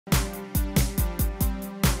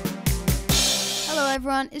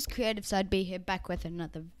everyone, it's CreativeSide-B here, back with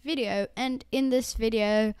another video, and in this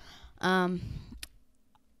video, I'm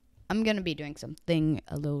going to be doing something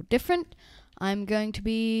a little different. I'm going to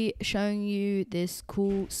be showing you this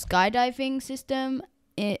cool skydiving system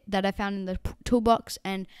that I found in the toolbox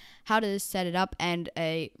and how to set it up, and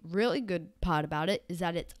a really good part about it is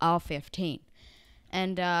that it's R15.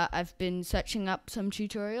 And I've been searching up some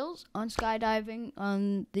tutorials on skydiving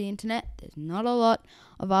on the internet. There's not a lot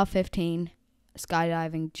of R15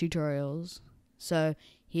 skydiving tutorials, so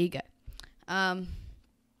here you go.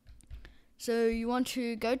 So you want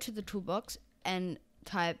to go to the toolbox and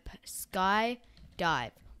type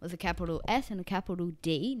Skydive with a capital S and a capital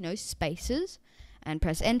D, no spaces, and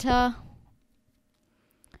press enter.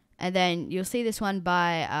 And then you'll see this one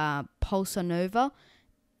by Pulsanova.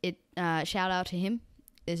 Shout out to him.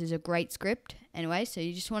 This is a great script. Anyway, so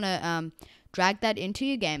you just want to drag that into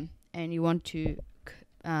your game, and you want to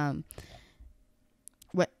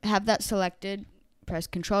have that selected. Press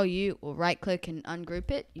Control U or right click and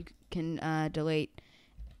ungroup it. You can delete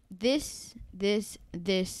this,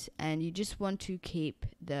 and you just want to keep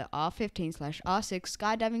the R15/R6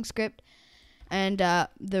 skydiving script, and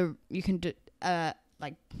you can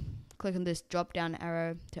click on this drop down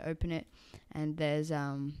arrow to open it, and there's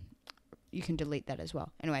you can delete that as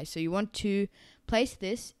well. Anyway, so you want to place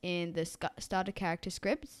this in the starter character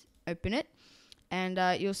scripts, open it, and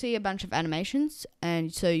you'll see a bunch of animations,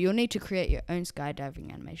 and so you'll need to create your own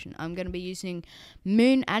skydiving animation. I'm going to be using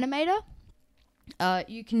Moon Animator.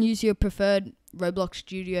 You can use your preferred Roblox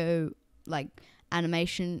Studio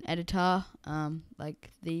animation editor,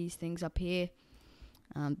 like these things up here,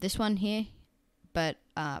 this one here, but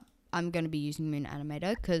I'm going to be using Moon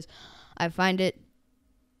Animator because I find it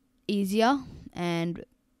easier and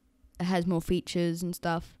it has more features and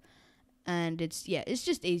stuff, and it's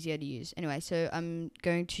just easier to use. Anyway, so I'm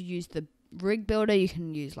going to use the rig builder. You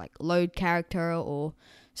can use like load character or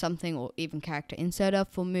something, or even character inserter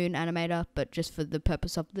for Moon Animator, but just for the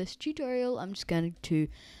purpose of this tutorial, I'm just going to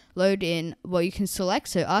load in what you can select.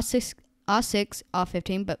 So R6,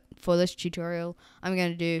 R15, but for this tutorial, I'm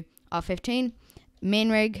going to do R15, main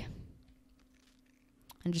rig,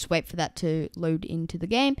 and just wait for that to load into the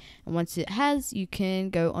game. And once it has, you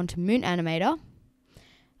can go onto Moon Animator,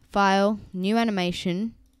 File, New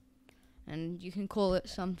Animation, and you can call it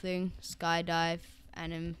something, Skydive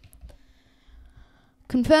Anim,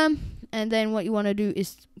 confirm. And then what you want to do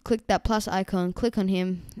is click that plus icon, click on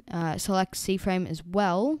him, select C-frame as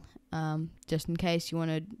well, just in case you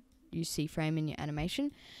want to use C-frame in your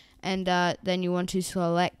animation. And then you want to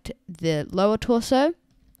select the lower torso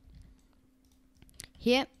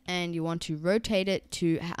here, and you want to rotate it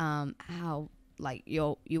to how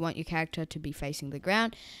you want your character to be facing the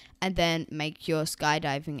ground, and then make your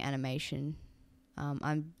skydiving animation.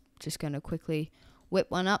 I'm just going to quickly whip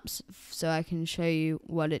one up so I can show you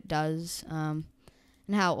what it does and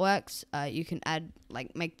how it works. You can add,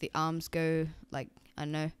 make the arms go, I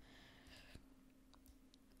don't know,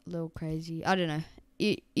 a little crazy. I don't know.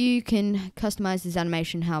 You can customize this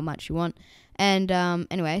animation how much you want. And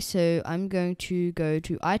anyway, so I'm going to go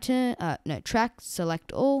to track,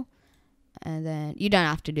 select all, and then you don't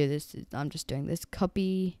have to do this. I'm just doing this.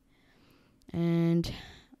 Copy, and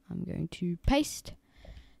I'm going to paste.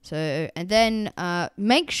 So, and then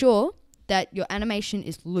make sure that your animation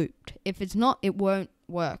is looped. If it's not, it won't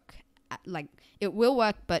work. It will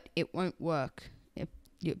work, but it won't work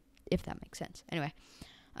if that makes sense. Anyway,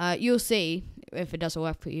 you'll see if it doesn't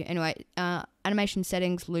work for you. Anyway, animation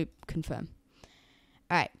settings, loop, confirm.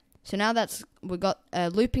 Alright, so now we got a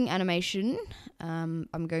looping animation.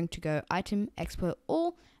 I'm going to go item, export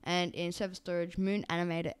all, and in server storage, Moon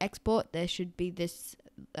Animator export, there should be this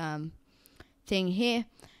thing here.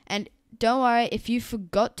 And don't worry, if you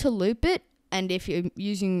forgot to loop it, and if you're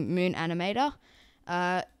using Moon Animator,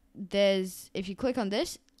 if you click on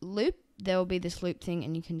this loop, there will be this loop thing,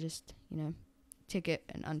 and you can just, tick it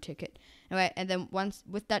and untick it. Anyway, and then once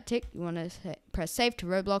with that tick, you want to press save to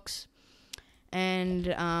Roblox, and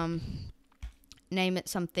name it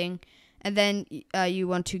something, and then you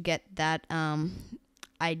want to get that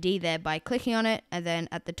ID there by clicking on it, and then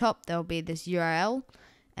at the top there will be this URL,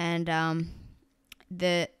 and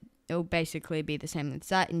it will basically be the same as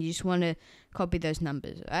that, and you just want to copy those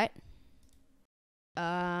numbers, right?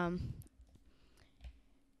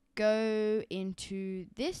 Go into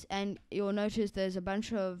this, and you'll notice there's a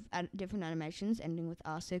bunch of different animations ending with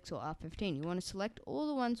R6 or R15. You want to select all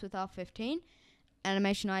the ones with R15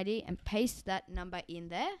 animation ID and paste that number in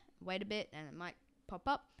there. Wait a bit and it might pop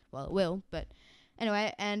up. Well, it will, but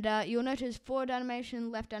Anyway, and you'll notice forward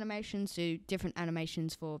animation, left animation, so different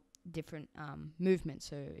animations for different movements.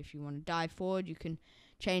 So if you want to dive forward, you can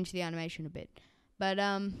change the animation a bit. But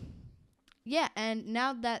yeah, and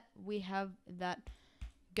now that we have that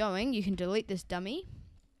going, you can delete this dummy.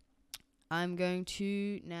 I'm going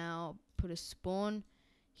to now put a spawn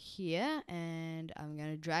here, and I'm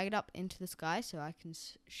going to drag it up into the sky so I can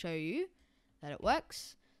show you that it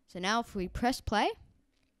works. So now if we press play,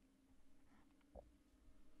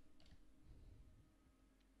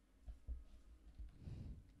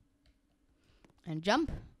 and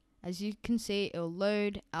jump, as you can see, it'll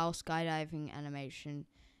load our skydiving animation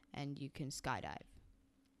and you can skydive.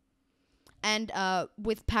 And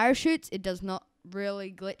with parachutes, it does not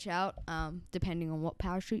really glitch out, depending on what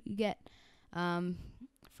parachute you get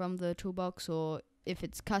from the toolbox, or if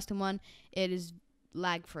it's custom one, it is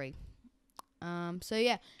lag free. So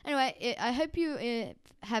yeah, anyway, I hope you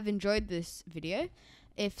have enjoyed this video.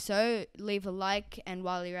 If so, leave a like, and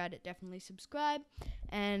while you're at it, definitely subscribe.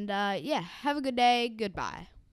 And yeah, have a good day. Goodbye.